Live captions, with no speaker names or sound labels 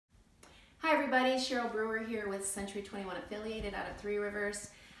Hi everybody, Cheryl Brewer here with Century 21 Affiliated out of Three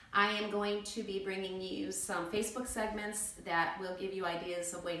Rivers. I am going to be bringing you some Facebook segments that will give you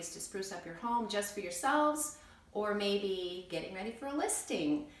ideas of ways to spruce up your home just for yourselves or maybe getting ready for a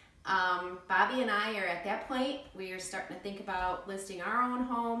listing. Bobby and I are at that point. We are starting to think about listing our own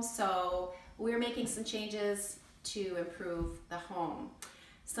home, so we're making some changes to improve the home.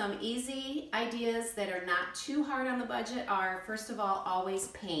 Some easy ideas that are not too hard on the budget are, first of all, always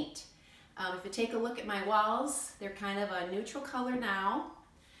paint. If you take a look at my walls, they're kind of a neutral color now,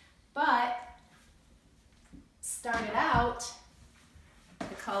 but started out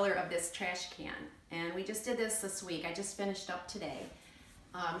the color of this trash can. And we just did this week. I just finished up today.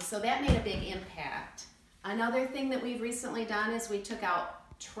 So that made a big impact. Another thing that we've recently done is we took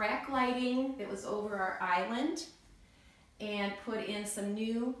out track lighting that was over our island and put in some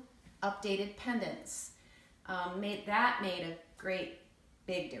new updated pendants. Made a great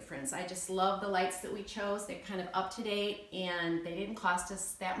big difference. I just love the lights that we chose. They're kind of up to date and they didn't cost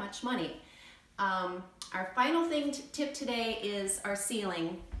us that much money. Our final tip today is our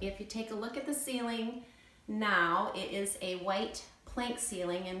ceiling. If you take a look at the ceiling now, it is a white plank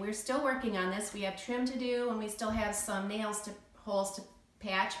ceiling and we're still working on this. We have trim to do and we still have some holes to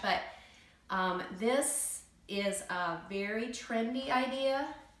patch, but this is a very trendy idea.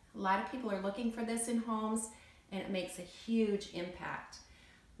 A lot of people are looking for this in homes and it makes a huge impact.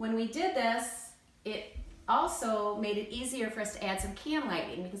 When we did this, it also made it easier for us to add some can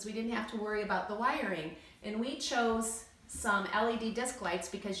lighting because we didn't have to worry about the wiring. And we chose some LED disc lights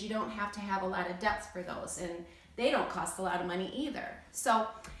because you don't have to have a lot of depth for those and they don't cost a lot of money either. So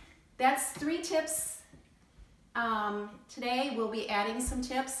that's 3 tips. Today we'll be adding some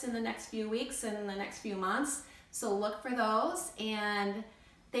tips in the next few weeks and in the next few months. So look for those, and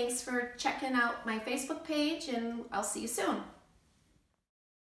thanks for checking out my Facebook page, and I'll see you soon.